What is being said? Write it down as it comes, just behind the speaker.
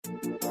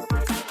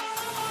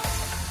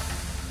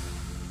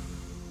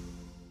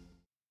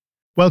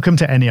Welcome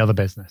to Any Other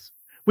Business.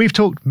 We've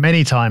talked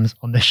many times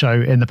on this show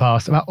in the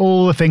past about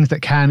all the things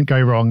that can go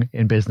wrong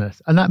in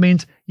business. And that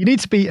means you need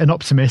to be an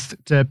optimist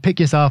to pick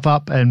yourself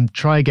up and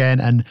try again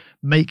and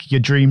make your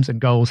dreams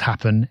and goals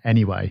happen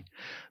anyway.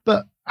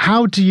 But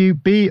how do you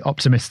be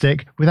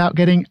optimistic without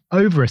getting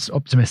over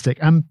optimistic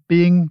and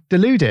being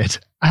deluded?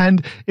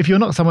 And if you're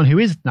not someone who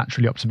is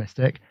naturally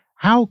optimistic,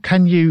 how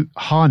can you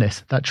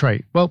harness that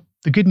trait? Well,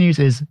 the good news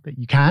is that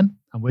you can,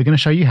 and we're going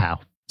to show you how.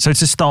 So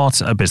to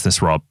start a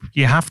business, Rob,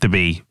 you have to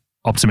be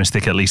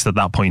optimistic at least at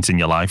that point in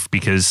your life,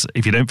 because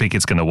if you don't think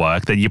it's going to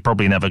work, then you're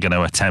probably never going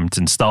to attempt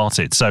and start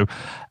it. So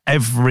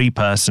every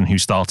person who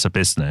starts a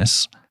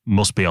business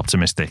must be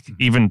optimistic,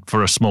 even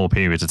for a small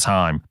period of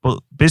time. But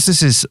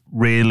businesses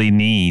really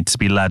need to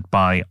be led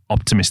by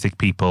optimistic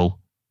people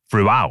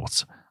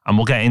throughout. And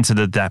we'll get into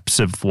the depths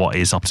of what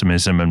is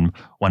optimism and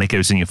when it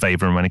goes in your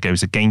favor and when it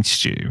goes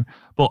against you.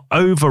 But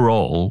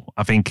overall,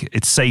 I think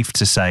it's safe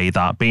to say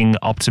that being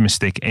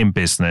optimistic in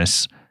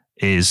business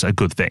is a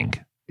good thing.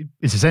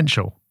 It's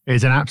essential.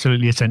 It's an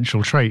absolutely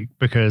essential trait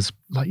because,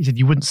 like you said,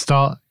 you wouldn't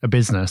start a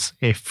business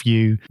if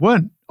you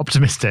weren't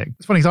optimistic.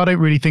 It's funny because I don't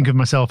really think of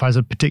myself as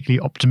a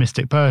particularly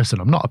optimistic person.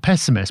 I'm not a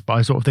pessimist, but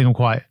I sort of think I'm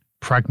quite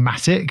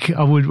pragmatic.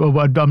 I'm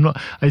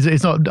not.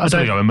 It's not. I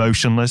don't go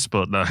emotionless,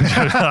 but no.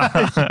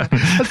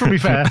 That's probably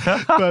fair.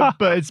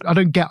 But I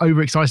don't get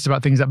overexcited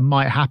about things that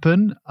might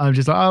happen. I'm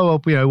just like,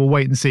 oh, well, we'll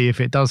wait and see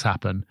if it does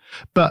happen.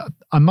 But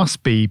I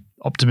must be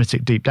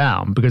optimistic deep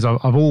down because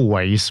I've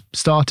always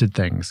started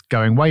things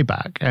going way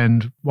back.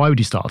 And why would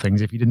you start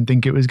things if you didn't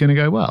think it was going to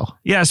go well?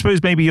 Yeah, I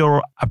suppose maybe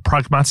you're a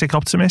pragmatic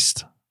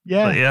optimist.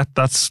 Yeah, but yeah,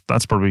 that's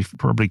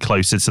probably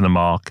closer to the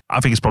mark.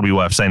 I think it's probably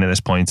worth saying at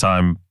this point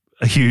I'm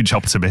a huge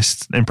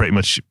optimist in pretty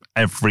much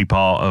every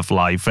part of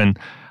life, and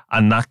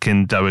that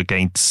can go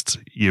against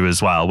you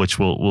as well, which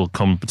we'll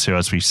come to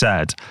as we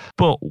said.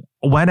 But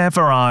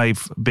whenever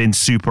I've been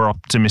super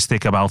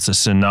optimistic about a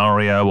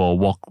scenario or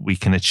what we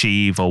can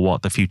achieve or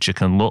what the future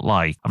can look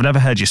like, I've never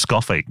heard you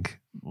scoffing.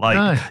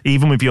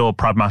 Even with your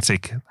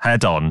pragmatic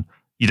head on,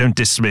 you don't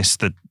dismiss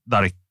that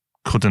it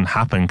couldn't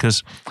happen,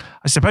 because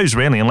I suppose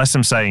really, unless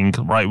I'm saying,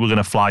 right, we're going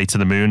to fly to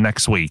the moon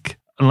next week,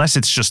 unless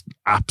it's just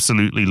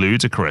absolutely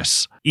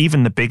ludicrous,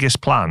 even the biggest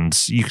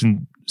plans, you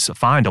can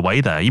find a way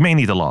there. You may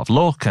need a lot of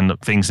luck and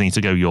things need to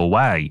go your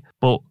way,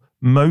 but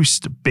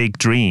most big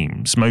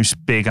dreams,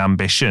 most big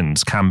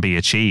ambitions can be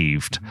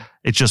achieved.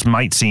 It just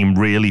might seem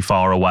really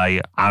far away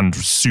and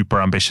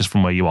super ambitious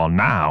from where you are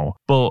now,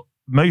 but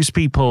most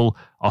people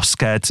are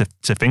scared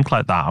to think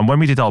like that. And when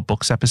we did our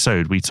books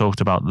episode, we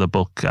talked about the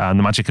book, The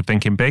Magic of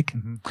Thinking Big.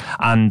 Mm-hmm.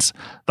 And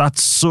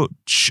that's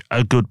such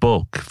a good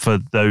book for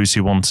those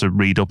who want to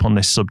read up on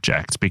this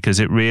subject, because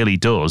it really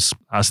does,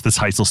 as the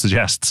title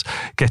suggests,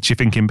 get you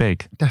thinking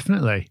big.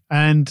 Definitely.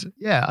 And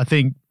yeah, I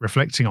think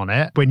reflecting on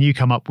it, when you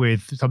come up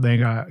with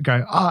something,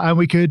 and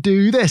we could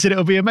do this and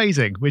it'll be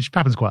amazing, which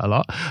happens quite a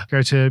lot,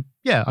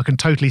 I can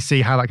totally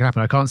see how that can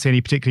happen. I can't see any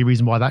particular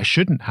reason why that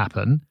shouldn't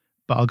happen.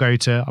 But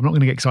I'm not going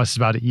to get excited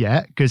about it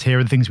yet, because here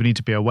are the things we need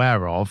to be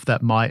aware of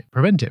that might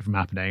prevent it from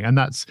happening. And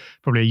that's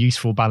probably a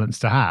useful balance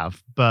to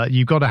have. But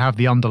you've got to have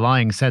the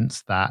underlying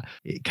sense that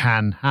it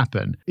can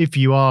happen. If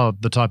you are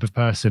the type of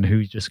person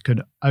who just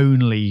can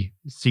only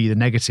see the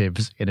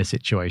negatives in a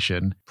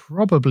situation,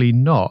 probably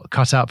not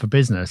cut out for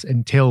business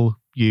until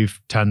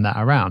you've turned that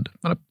around.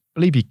 And I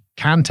believe you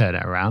can turn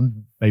it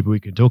around. Maybe we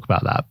can talk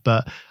about that.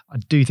 But I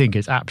do think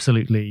it's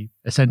absolutely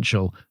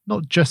essential,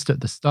 not just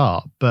at the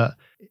start, but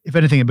if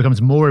anything, it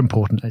becomes more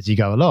important as you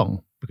go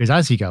along, because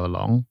as you go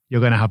along, you're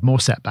going to have more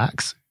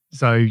setbacks.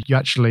 So you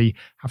actually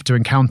have to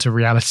encounter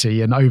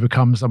reality and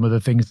overcome some of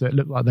the things that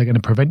look like they're going to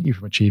prevent you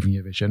from achieving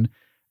your vision.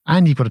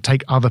 And you've got to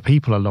take other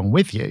people along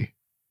with you,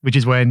 which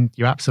is when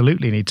you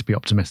absolutely need to be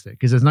optimistic,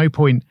 because there's no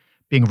point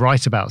being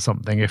right about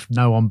something if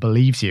no one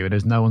believes you and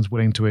there's no one's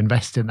willing to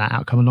invest in that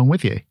outcome along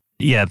with you.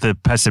 Yeah, the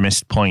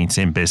pessimist point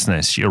in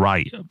business, you're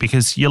right,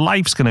 because your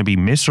life's going to be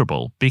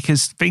miserable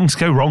because things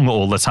go wrong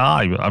all the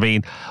time. I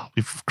mean,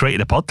 we've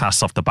created a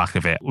podcast off the back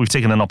of it. We've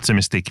taken an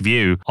optimistic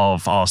view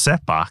of our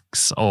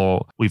setbacks,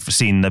 or we've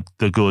seen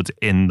the good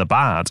in the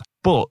bad.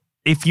 But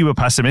if you were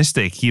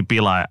pessimistic, you'd be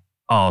like,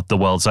 oh, the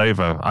world's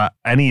over.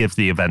 Any of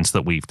the events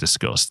that we've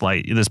discussed,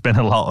 like there's been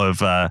a lot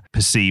of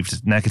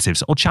perceived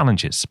negatives or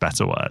challenges,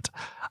 better word.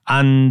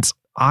 And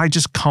I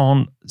just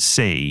can't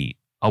see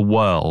a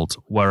world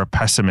where a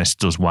pessimist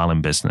does well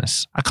in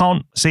business. I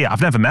can't see it.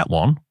 I've never met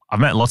one. I've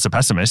met lots of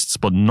pessimists,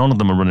 but none of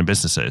them are running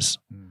businesses.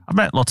 I've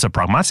met lots of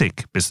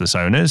pragmatic business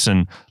owners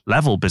and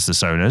level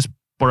business owners,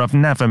 but I've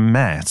never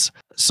met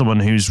someone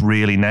who's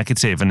really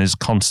negative and is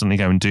constantly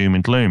going doom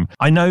and gloom.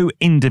 I know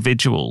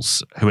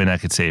individuals who are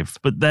negative,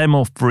 but they're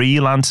more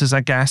freelancers,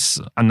 I guess,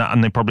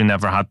 and they probably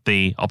never had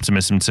the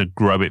optimism to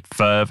grow it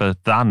further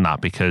than that,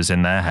 because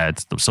in their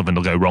head, something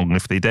will go wrong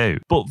if they do.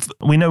 But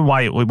we know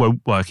why it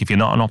won't work if you're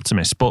not an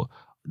optimist, but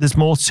there's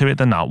more to it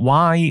than that.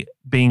 Why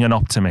being an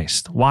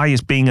optimist? Why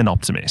is being an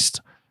optimist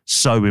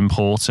so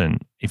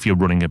important if you're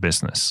running a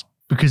business?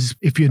 Because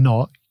if you're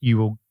not, you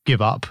will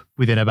give up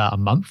within about a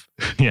month.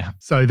 Yeah.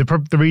 So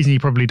the reason you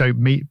probably don't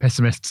meet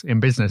pessimists in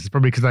business is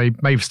probably because they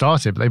may have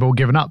started, but they've all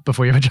given up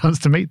before you have a chance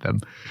to meet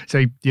them.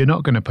 So you're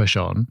not going to push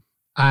on.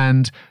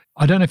 And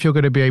I don't know if you're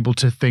going to be able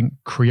to think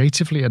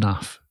creatively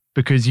enough,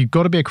 because you've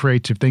got to be a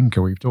creative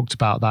thinker. We've talked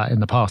about that in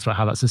the past, about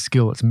how that's a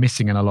skill that's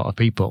missing in a lot of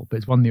people, but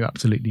it's one that you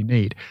absolutely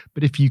need.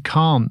 But if you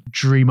can't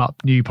dream up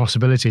new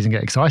possibilities and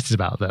get excited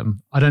about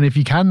them, I don't know if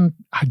you can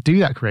do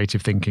that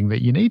creative thinking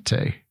that you need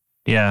to.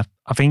 Yeah,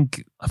 I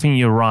think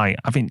you're right.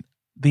 I think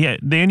the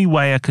only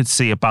way I could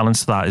see a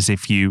balance to that is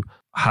if you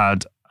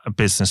had a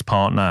business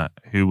partner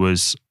who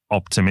was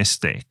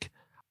optimistic.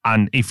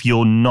 And if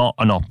you're not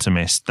an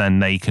optimist, then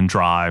they can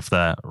drive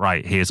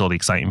right, here's all the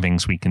exciting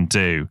things we can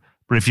do.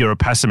 But if you're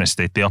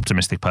the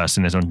optimistic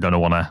person isn't going to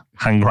want to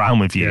hang around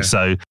with you. Yeah.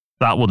 So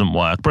that wouldn't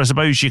work. But I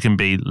suppose you can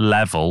be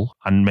level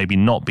and maybe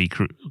not be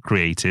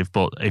creative.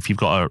 But if you've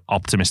got an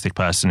optimistic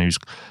person who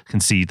can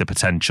see the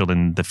potential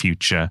in the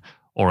future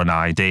or an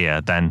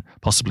idea, then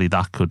possibly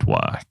that could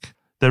work.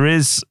 There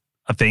is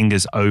a thing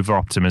as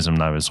over-optimism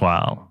though as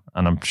well.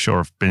 And I'm sure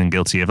I've been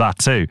guilty of that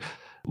too.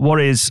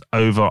 What is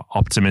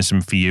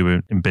over-optimism for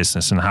you in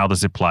business, and how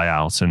does it play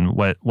out, and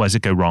where does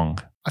it go wrong?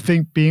 I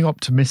think being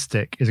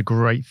optimistic is a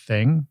great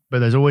thing, but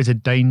there's always a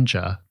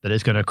danger that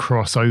it's going to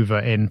cross over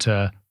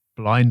into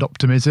blind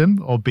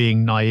optimism or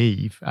being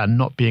naive and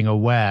not being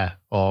aware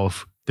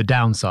of the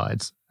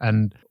downsides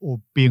or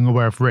being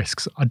aware of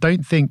risks. I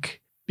don't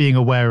think being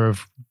aware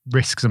of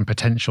risks and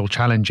potential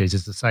challenges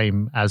is the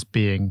same as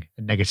being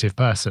a negative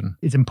person.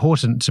 It's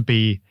important to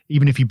be,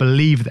 even if you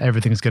believe that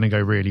everything's going to go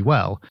really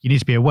well, you need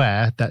to be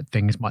aware that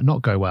things might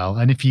not go well.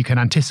 And if you can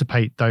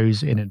anticipate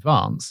those in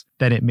advance,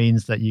 then it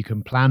means that you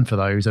can plan for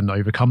those and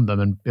overcome them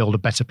and build a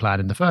better plan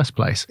in the first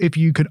place. If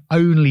you could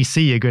only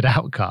see a good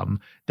outcome,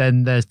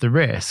 then there's the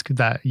risk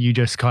that you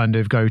just kind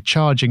of go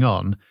charging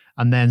on,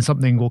 and then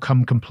something will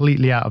come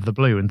completely out of the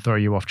blue and throw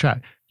you off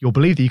track. You'll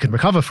believe that you can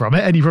recover from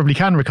it, and you probably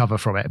can recover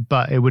from it,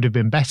 but it would have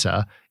been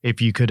better if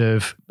you could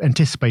have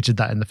anticipated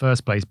that in the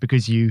first place,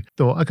 because you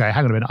thought, okay,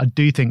 hang on a minute, I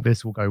do think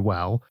this will go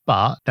well,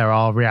 but there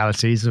are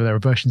realities, or there are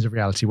versions of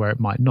reality where it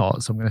might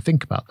not, so I'm going to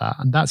think about that.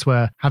 And that's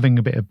where having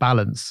a bit of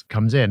balance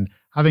comes in.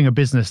 Having a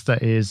business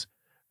that is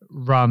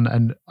run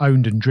and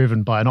owned and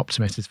driven by an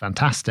optimist is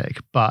fantastic.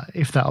 But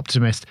if that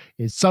optimist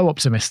is so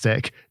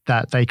optimistic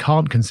that they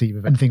can't conceive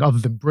of anything other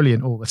than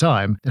brilliant all the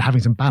time, then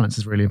having some balance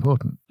is really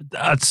important.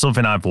 That's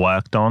something I've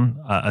worked on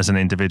as an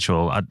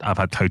individual. I've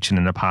had coaching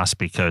in the past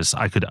because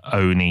I could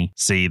only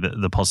see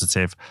the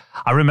positive.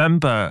 I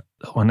remember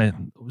when I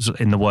was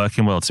in the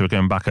working world, so we're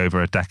going back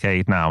over a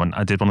decade now, and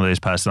I did one of those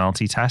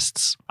personality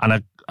tests,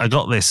 and I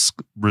got this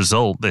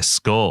result, this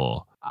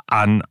score,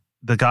 and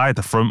the guy at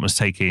the front was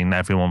taking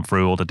everyone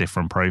through all the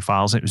different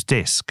profiles. It was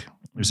DISC.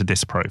 It was a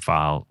DISC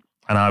profile.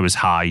 And I was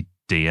high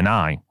D and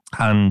I.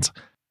 And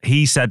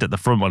he said at the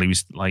front, while he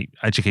was like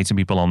educating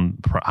people on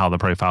how the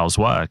profiles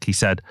work, he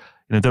said,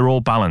 they're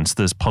all balanced.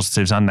 There's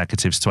positives and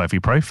negatives to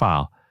every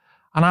profile.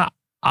 And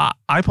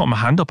I put my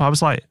hand up. I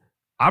was like,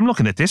 I'm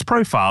looking at this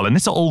profile and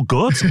it's all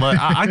good. Like,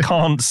 I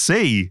can't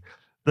see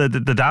the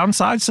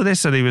downsides to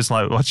this. And he was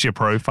like, what's your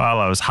profile?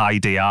 I was high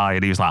DI.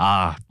 And he was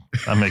like,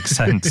 that makes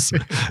sense.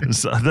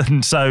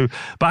 So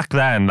back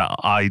then,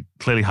 I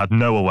clearly had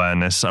no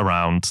awareness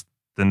around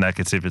the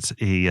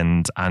negativity,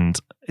 and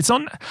it's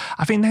not.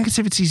 I think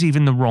negativity is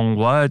even the wrong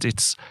word.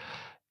 It's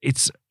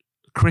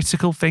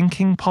critical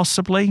thinking,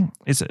 possibly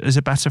is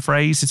a better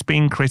phrase. It's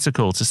being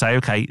critical to say,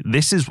 okay,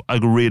 this is a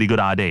really good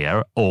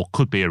idea, or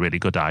could be a really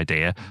good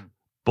idea,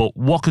 but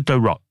what could go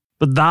wrong?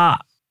 But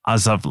that,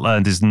 as I've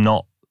learned, is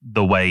not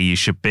the way you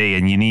should be,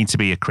 and you need to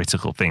be a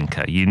critical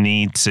thinker. You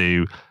need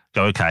to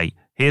go, okay,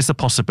 here's the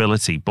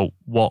possibility, but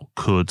what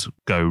could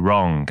go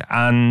wrong?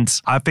 And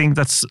I think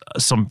that's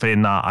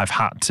something that I've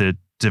had to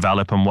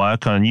develop and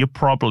work on.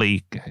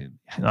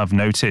 I've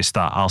noticed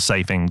that I'll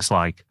say things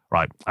like,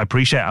 right, I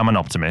appreciate I'm an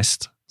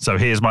optimist, so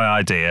here's my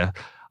idea.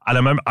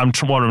 And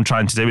what I'm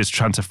trying to do is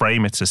trying to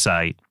frame it to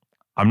say,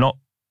 I'm not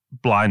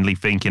blindly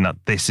thinking that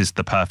this is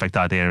the perfect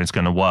idea and it's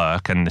going to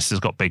work, and this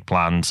has got big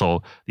plans,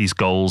 or these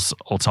goals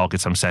or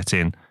targets I'm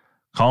setting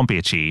can't be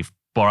achieved.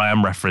 But I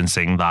am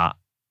referencing that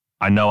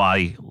I know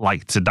I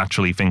like to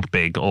naturally think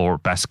big or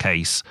best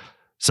case.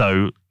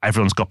 So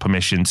everyone's got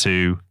permission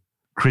to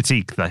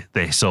critique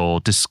this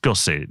or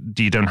discuss it.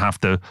 You don't have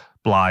to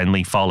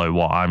blindly follow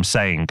what I'm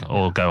saying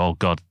or go, oh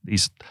God,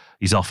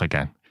 he's off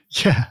again.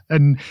 Yeah,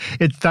 and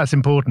that's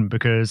important,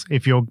 because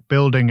if you're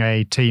building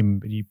a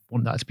team, you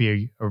want that to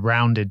be a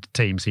rounded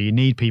team. So you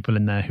need people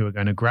in there who are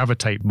going to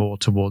gravitate more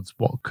towards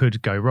what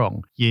could go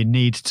wrong. You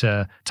need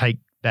to take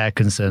their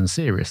concerns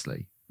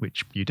seriously,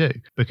 which you do.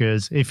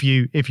 Because if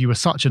you were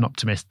such an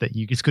optimist that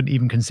you just couldn't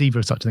even conceive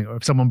of such a thing, or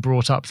if someone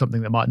brought up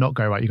something that might not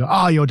go right, you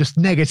go, you're just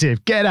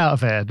negative, get out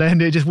of here, then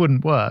it just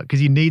wouldn't work,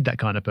 because you need that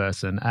kind of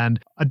person. And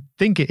I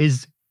think it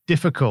is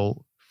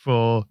difficult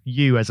for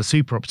you as a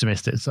super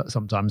optimist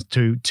sometimes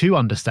to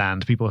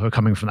understand people who are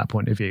coming from that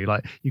point of view.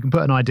 Like you can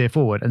put an idea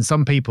forward and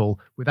some people,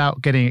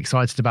 without getting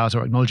excited about it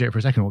or acknowledge it for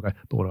a second, will go,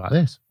 but what about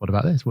this? What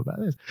about this? What about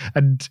this?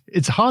 And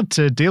it's hard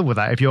to deal with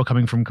that if you're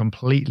coming from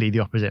completely the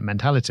opposite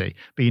mentality.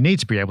 But you need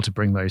to be able to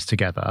bring those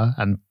together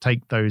and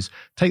take those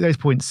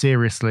points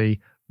seriously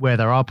where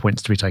there are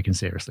points to be taken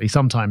seriously.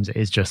 Sometimes it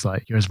is just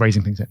like you're just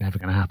raising things that are never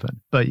going to happen.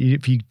 But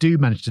if you do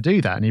manage to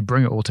do that and you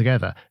bring it all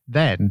together,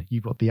 then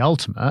you've got the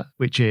ultimate,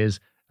 which is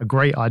a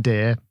great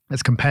idea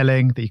that's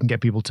compelling, that you can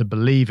get people to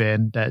believe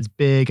in, that's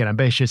big and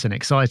ambitious and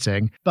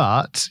exciting,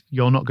 but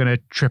you're not going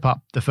to trip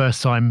up the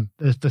first time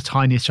the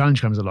tiniest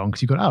challenge comes along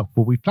because you've got, oh,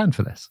 well, we've planned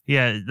for this.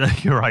 Yeah,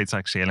 you're right,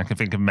 actually. And I can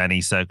think of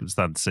many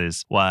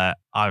circumstances where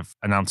I've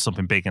announced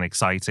something big and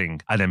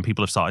exciting, and then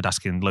people have started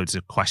asking loads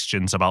of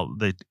questions about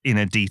the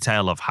inner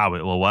detail of how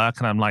it will work.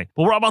 And I'm like,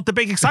 well, what about the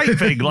big exciting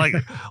thing? Like,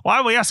 why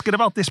are we asking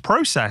about this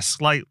process?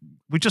 Like,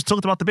 we just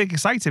talked about the big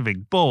exciting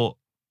thing. But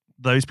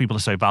those people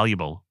are so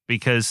valuable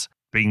because,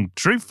 being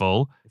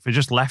truthful, if you're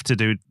just left to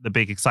do the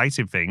big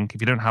exciting thing, if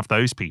you don't have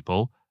those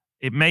people,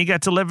 it may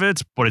get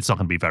delivered, but it's not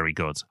going to be very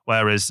good.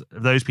 Whereas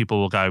those people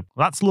will go,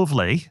 well, that's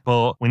lovely,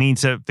 but we need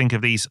to think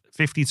of these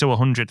 50 to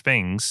 100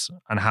 things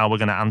and how we're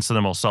going to answer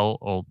them or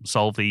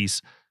solve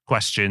these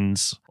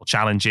questions or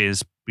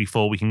challenges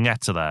before we can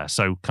get to there.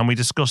 So can we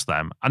discuss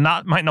them? And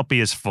that might not be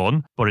as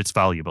fun, but it's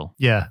valuable.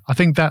 Yeah, I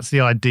think that's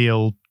the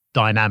ideal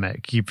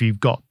dynamic. If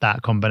you've got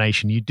that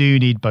combination, you do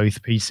need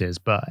both pieces,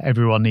 but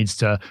everyone needs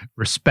to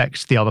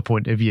respect the other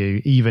point of view,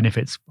 even if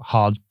it's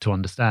hard to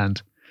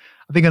understand.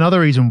 I think another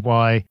reason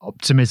why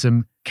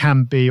optimism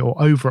can be,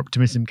 or over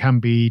optimism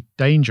can be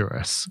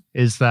dangerous,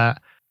 is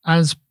that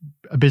as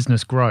a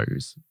business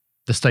grows,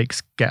 the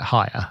stakes get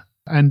higher.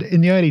 And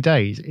in the early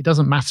days, it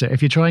doesn't matter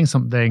if you're trying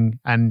something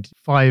and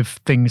 5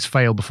 things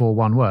fail before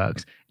one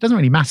works. It doesn't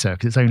really matter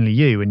because it's only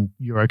you and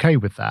you're okay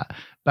with that.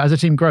 But as a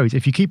team grows,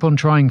 if you keep on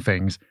trying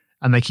things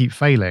and they keep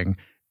failing,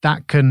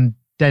 that can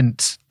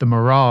dent the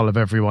morale of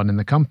everyone in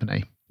the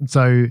company. And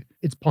so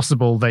it's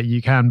possible that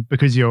you can,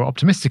 because you're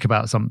optimistic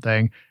about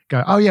something,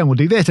 go, oh yeah, and we'll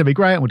do this, it'll be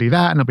great, and we'll do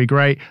that, and it'll be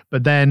great.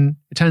 But then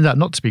it turns out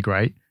not to be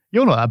great.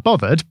 You're not that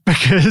bothered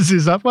because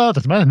it's like, well, it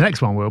doesn't matter, the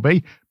next one will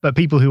be. But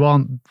people who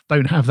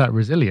don't have that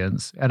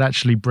resilience, it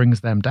actually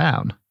brings them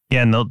down.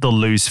 Yeah, and they'll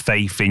lose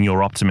faith in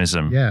your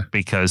optimism. Yeah.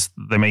 Because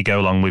they may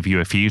go along with you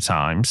a few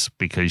times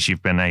because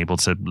you've been able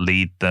to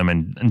lead them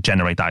and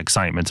generate that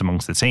excitement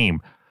amongst the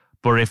team.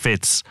 But if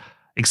it's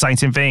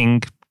exciting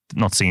thing,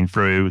 not seen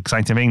through,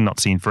 exciting thing, not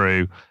seen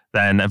through,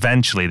 then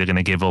eventually they're going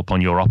to give up on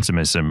your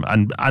optimism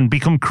and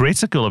become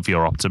critical of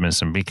your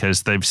optimism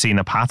because they've seen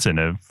a pattern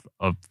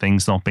of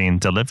things not being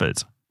delivered.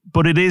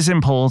 But it is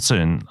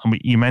important, and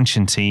you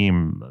mentioned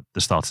team at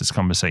the start of this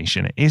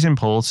conversation, it is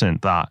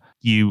important that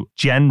you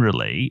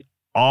generally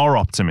are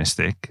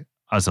optimistic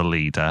as a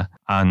leader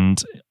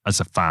and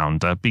as a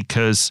founder,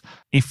 because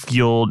if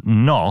you're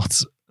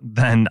not,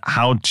 then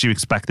how do you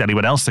expect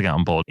anyone else to get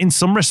on board? In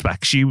some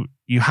respects, you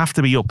have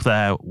to be up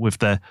there with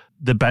the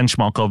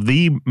benchmark of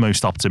the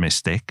most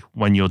optimistic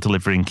when you're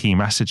delivering key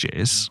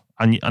messages.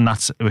 And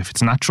that's, if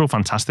it's natural,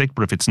 fantastic.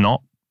 But if it's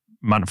not,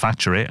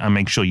 manufacture it and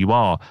make sure you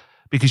are.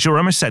 Because you're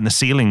almost setting the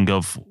ceiling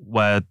of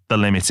where the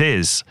limit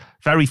is.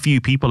 Very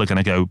few people are going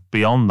to go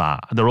beyond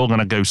that. They're all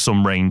going to go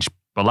some range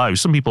below.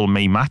 Some people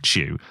may match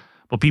you,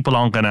 but people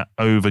aren't going to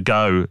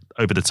overgo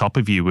over the top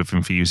of you with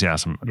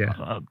enthusiasm.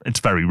 Yeah.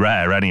 It's very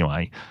rare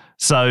anyway.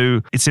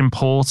 So it's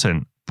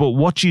important. But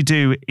what do you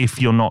do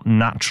if you're not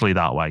naturally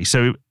that way?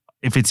 So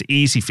if it's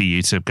easy for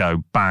you to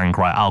go, bang,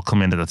 right, I'll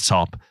come in at the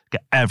top,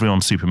 get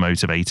everyone super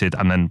motivated,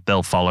 and then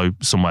they'll follow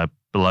somewhere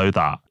below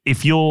that.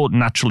 If you're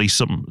naturally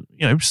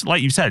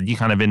like you said, you're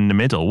kind of in the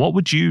middle, what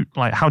would you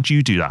like? How do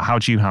you do that? How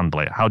do you handle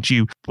it? How do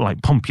you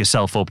pump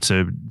yourself up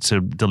to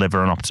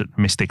deliver an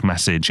optimistic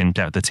message and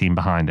get the team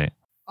behind it?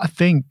 I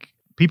think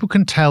people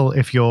can tell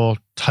if you're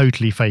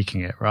totally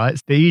faking it, right?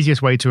 The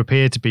easiest way to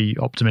appear to be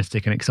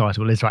optimistic and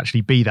excitable is to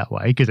actually be that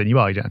way, because then you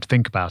don't have to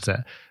think about it.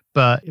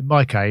 But in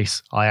my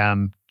case, I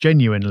am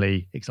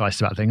genuinely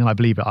excited about things and I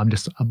believe it. I'm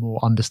just a more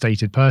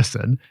understated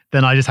person.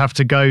 Then I just have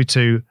to go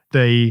to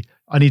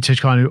I need to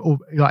kind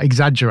of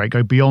exaggerate,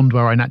 go beyond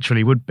where I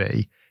naturally would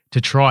be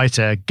to try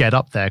to get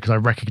up there because I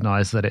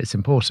recognize that it's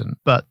important.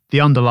 But the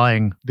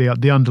underlying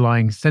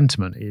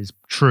sentiment is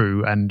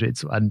true and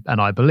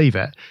I believe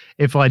it.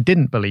 If I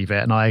didn't believe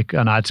it and I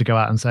had to go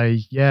out and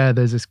say, yeah,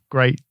 there's this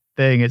great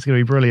thing, it's going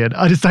to be brilliant,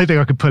 I just don't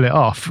think I could pull it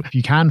off. If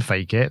you can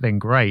fake it, then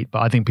great.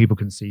 But I think people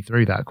can see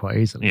through that quite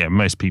easily. Yeah,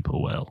 most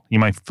people will. You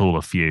might fool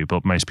a few,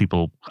 but most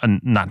people are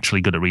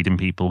naturally good at reading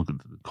people,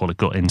 call it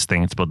gut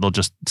instinct, but they'll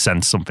just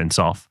sense something's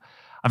off.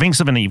 I think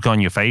something that you've got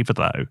in your favor,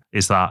 though,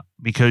 is that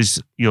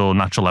because your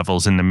natural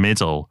level's in the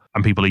middle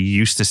and people are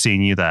used to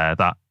seeing you there,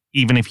 that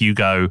even if you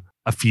go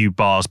a few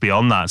bars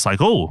beyond that, it's like,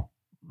 oh,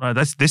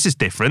 this is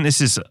different. This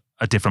is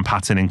a different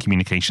pattern in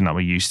communication that we're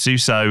used to.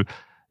 So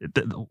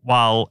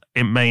while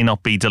it may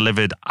not be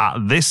delivered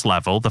at this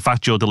level, the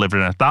fact you're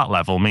delivering at that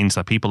level means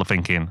that people are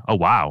thinking, oh,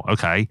 wow,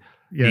 okay,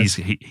 yes.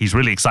 He's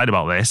really excited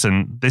about this.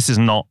 And this is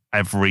not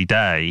every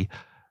day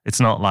It's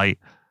not like,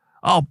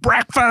 oh,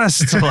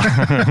 breakfast,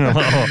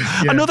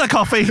 another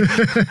coffee.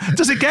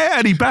 Does it get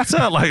any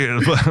better?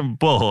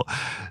 But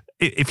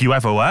if you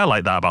ever were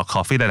like that about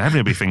coffee, then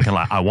everyone would be thinking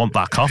like, I want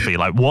that coffee.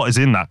 Like, what is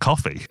in that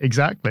coffee?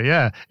 Exactly,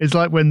 yeah. It's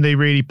like when the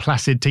really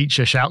placid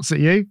teacher shouts at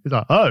you. It's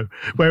like, oh,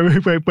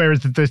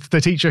 whereas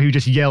the teacher who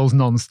just yells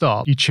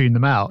nonstop, you tune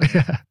them out.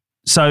 Yeah.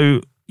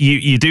 So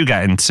you do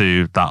get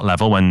into that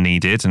level when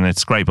needed, and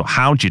it's great. But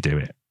how do you do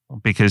it?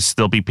 Because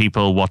there'll be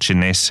people watching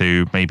this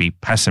who may be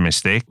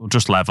pessimistic or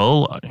just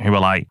level, who are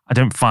like, I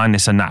don't find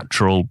this a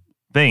natural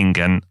thing,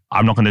 and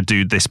I'm not going to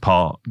do this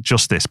part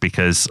justice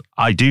because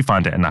I do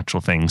find it a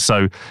natural thing.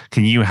 So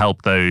can you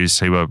help those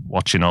who are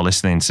watching or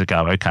listening to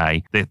go,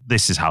 okay,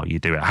 this is how you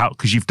do it? How,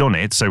 because you've done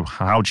it, so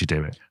how do you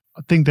do it?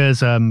 I think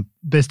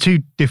there's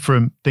two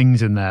different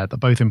things in there that are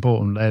both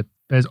important.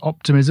 There's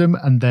optimism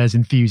and there's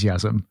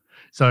enthusiasm.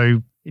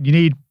 So you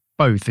need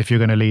both if you're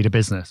going to lead a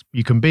business.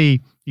 You can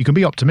be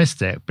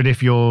optimistic, but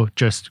if you're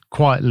just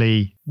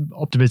quietly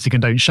optimistic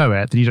and don't show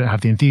it, then you don't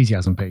have the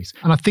enthusiasm piece.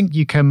 And I think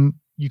you can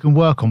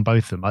work on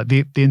both of them. Like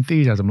the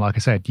enthusiasm, like I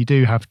said, you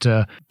do have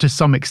to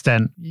some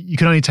extent, you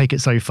can only take it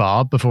so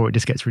far before it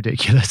just gets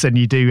ridiculous. And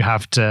you do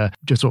have to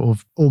just sort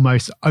of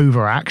almost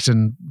overact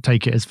and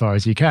take it as far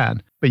as you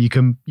can. But you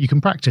can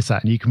practice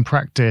that, and you can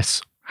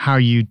practice how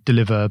you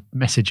deliver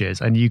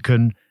messages, and you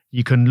can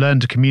learn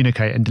to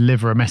communicate and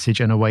deliver a message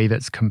in a way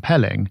that's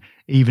compelling,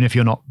 even if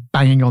you're not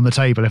banging on the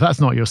table. If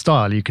that's not your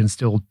style, you can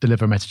still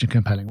deliver a message in a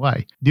compelling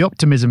way. The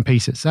optimism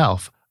piece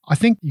itself, I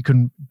think you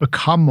can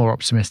become more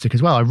optimistic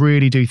as well. I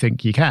really do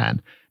think you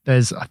can.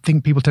 I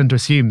think people tend to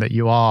assume that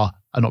you are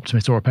an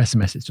optimist or a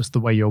pessimist. It's just the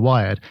way you're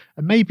wired.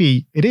 And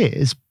maybe it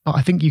is, but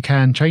I think you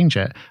can change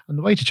it. And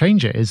the way to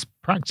change it is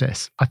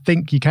practice. I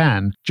think you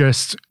can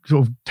just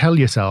sort of tell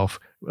yourself,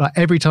 like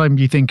every time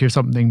you think of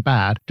something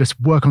bad, just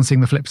work on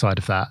seeing the flip side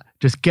of that.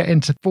 Just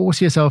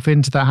force yourself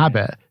into that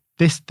habit.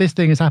 This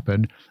thing has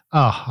happened.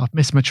 Oh, I've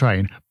missed my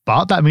train,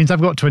 but that means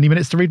I've got 20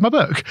 minutes to read my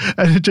book.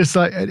 And it just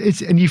like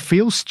and you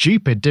feel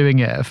stupid doing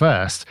it at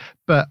first,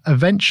 but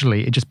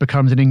eventually it just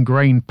becomes an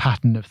ingrained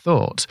pattern of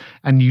thought,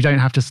 and you don't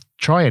have to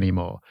try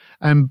anymore.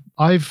 And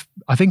I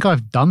think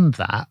I've done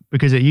that,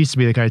 because it used to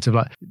be the case of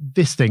like,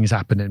 this thing has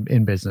happened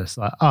in business.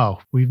 Like, oh,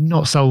 we've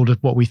not sold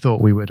what we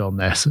thought we would on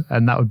this,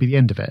 and that would be the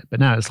end of it.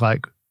 But now it's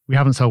like, we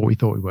haven't sold what we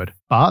thought we would.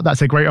 But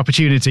that's a great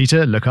opportunity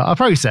to look at our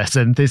process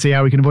and to see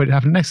how we can avoid it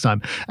happening next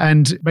time.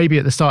 And maybe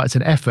at the start, it's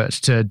an effort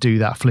to do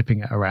that, flipping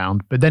it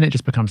around, but then it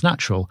just becomes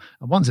natural.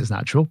 And once it's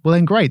natural, well,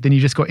 then great. Then you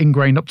just got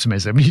ingrained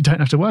optimism. You don't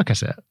have to work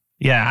at it.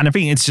 Yeah. And I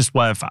think it's just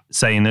worth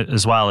saying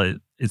as well,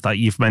 it's like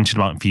you've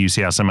mentioned about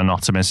enthusiasm and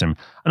optimism,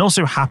 and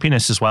also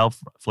happiness as well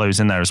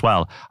flows in there as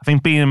well. I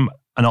think being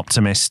an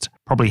optimist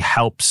probably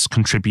helps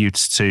contribute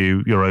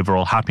to your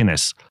overall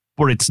happiness,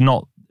 but it's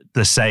not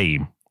the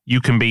same. You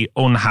can be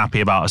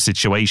unhappy about a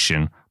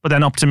situation, but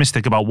then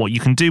optimistic about what you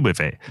can do with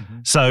it. Mm-hmm.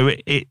 So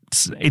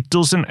it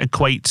doesn't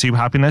equate to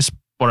happiness,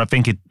 but I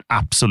think it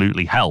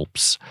absolutely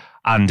helps.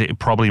 And it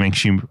probably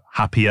makes you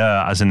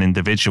happier as an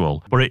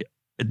individual. But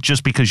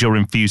just because you're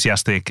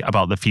enthusiastic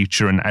about the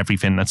future and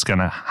everything that's going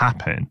to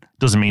happen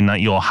doesn't mean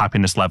that your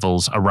happiness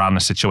levels around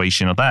a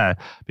situation are there.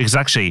 Because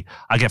actually,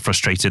 I get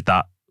frustrated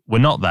that we're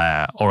not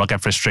there, or I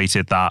get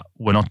frustrated that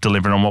we're not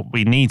delivering on what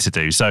we need to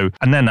do. So,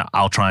 and then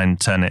I'll try and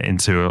turn it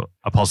into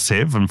a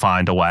positive and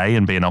find a way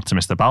and be an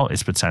optimist about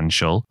its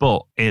potential.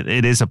 But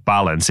it is a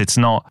balance. It's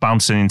not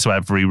bouncing into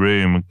every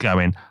room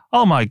going,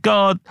 oh my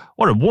God,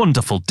 what a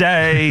wonderful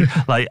day.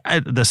 Like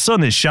the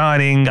sun is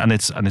shining and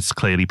it's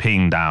clearly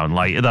peeing down.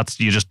 Like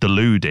you're just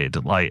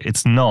deluded. Like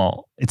it's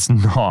not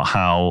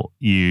how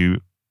you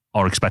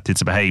are expected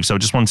to behave. So I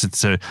just wanted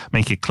to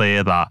make it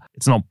clear that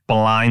it's not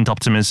blind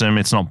optimism.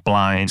 It's not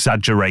blind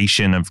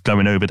exaggeration of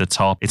going over the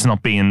top. It's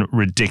not being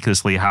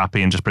ridiculously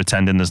happy and just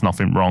pretending there's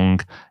nothing wrong.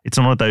 It's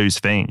none of those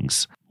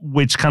things,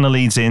 which kind of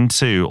leads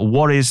into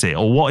what is it,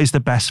 or what is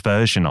the best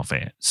version of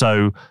it?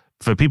 So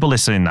for people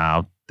listening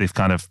now, they've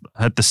kind of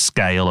heard the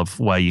scale of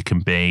where you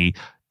can be,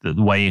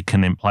 the way you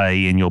can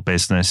play in your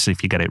business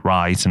if you get it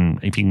right and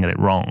if you can get it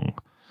wrong.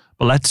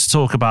 But let's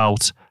talk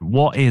about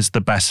what is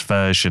the best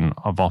version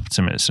of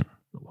optimism.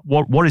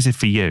 What is it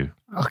for you?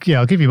 Yeah,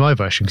 I'll give you my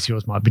version because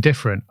yours might be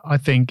different. I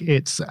think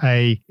it's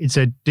a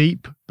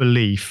deep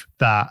belief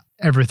that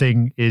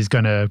everything's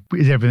going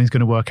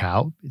to work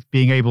out. It's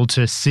being able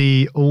to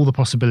see all the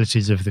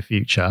possibilities of the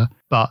future,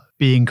 but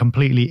being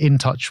completely in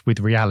touch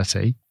with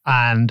reality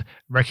and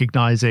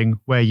recognizing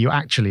where you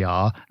actually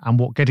are and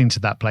what getting to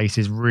that place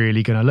is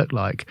really going to look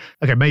like.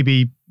 Okay,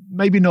 maybe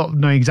not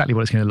knowing exactly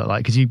what it's going to look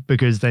like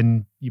because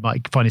then you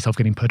might find yourself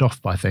getting put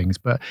off by things.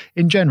 But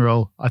in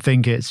general, I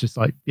think it's just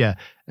like, a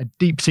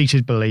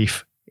deep-seated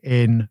belief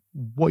in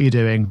what you're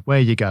doing, where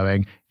you're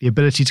going, the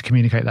ability to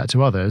communicate that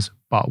to others,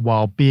 but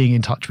while being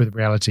in touch with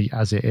reality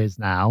as it is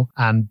now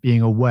and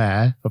being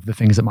aware of the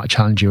things that might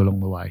challenge you along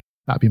the way.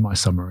 That'd be my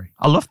summary.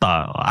 I love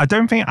that. I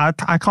don't think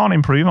I can't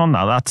improve on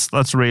that.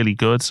 That's really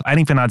good.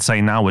 Anything I'd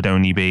say now would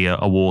only be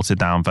a watered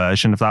down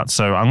version of that.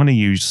 So I'm going to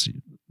use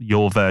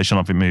your version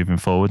of it moving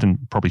forward and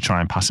probably try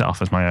and pass it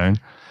off as my own.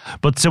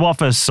 But to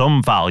offer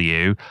some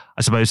value,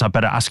 I suppose I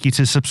better ask you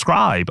to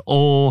subscribe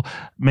or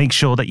make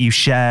sure that you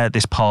share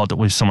this pod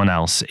with someone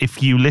else.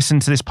 If you listen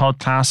to this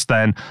podcast,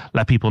 then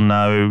let people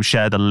know,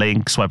 share the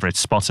links, whether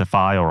it's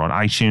Spotify or on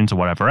iTunes or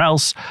whatever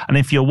else. And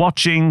if you're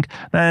watching,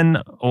 then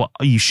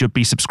you should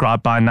be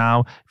subscribed by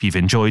now. If you've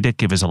enjoyed it,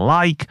 give us a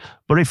like.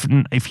 But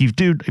if you've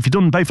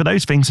done both of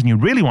those things and you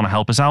really want to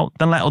help us out,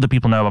 then let other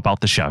people know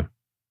about the show.